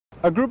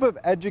A group of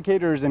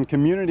educators and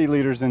community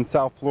leaders in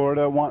South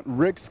Florida want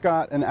Rick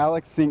Scott and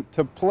Alex Sink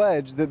to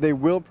pledge that they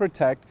will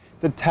protect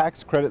the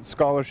tax credit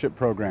scholarship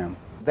program.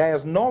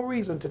 There's no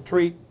reason to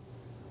treat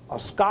a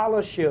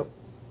scholarship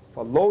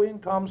for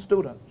low-income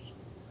students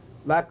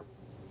like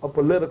a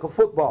political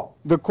football.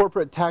 The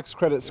corporate tax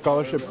credit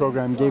scholarship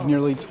program gave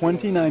nearly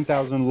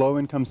 29,000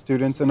 low-income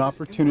students an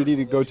opportunity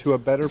to go to a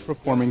better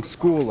performing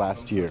school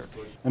last year.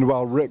 And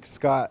while Rick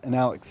Scott and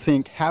Alex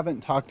Sink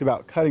haven't talked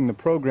about cutting the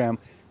program,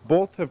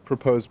 both have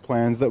proposed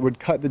plans that would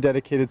cut the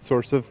dedicated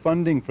source of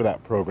funding for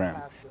that program.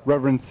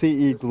 Reverend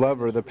C.E.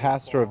 Glover, the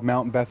pastor of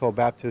Mount Bethel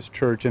Baptist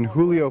Church, and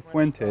Julio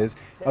Fuentes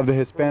of the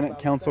Hispanic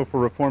Council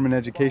for Reform and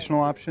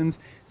Educational Options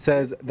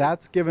says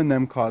that's given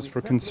them cause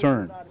for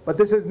concern. But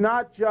this is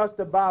not just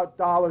about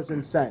dollars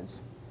and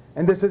cents,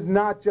 and this is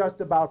not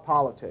just about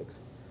politics.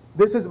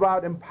 This is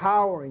about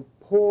empowering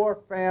poor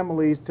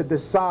families to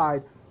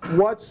decide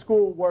what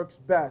school works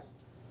best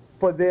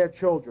for their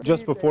children.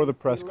 Just before the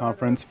press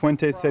conference,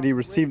 Fuentes said he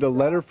received a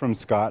letter from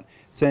Scott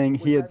saying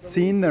he had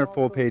seen their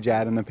full-page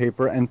ad in the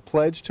paper and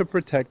pledged to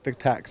protect the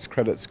tax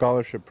credit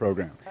scholarship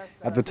program.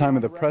 At the time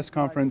of the press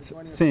conference,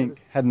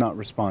 Sink had not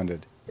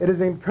responded. It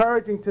is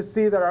encouraging to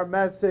see that our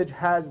message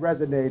has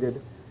resonated,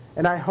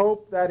 and I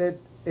hope that it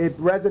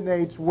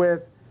resonates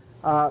with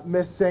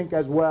Ms. Sink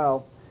as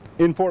well.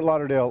 In Fort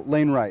Lauderdale,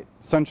 Lane Wright,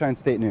 Sunshine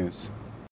State News.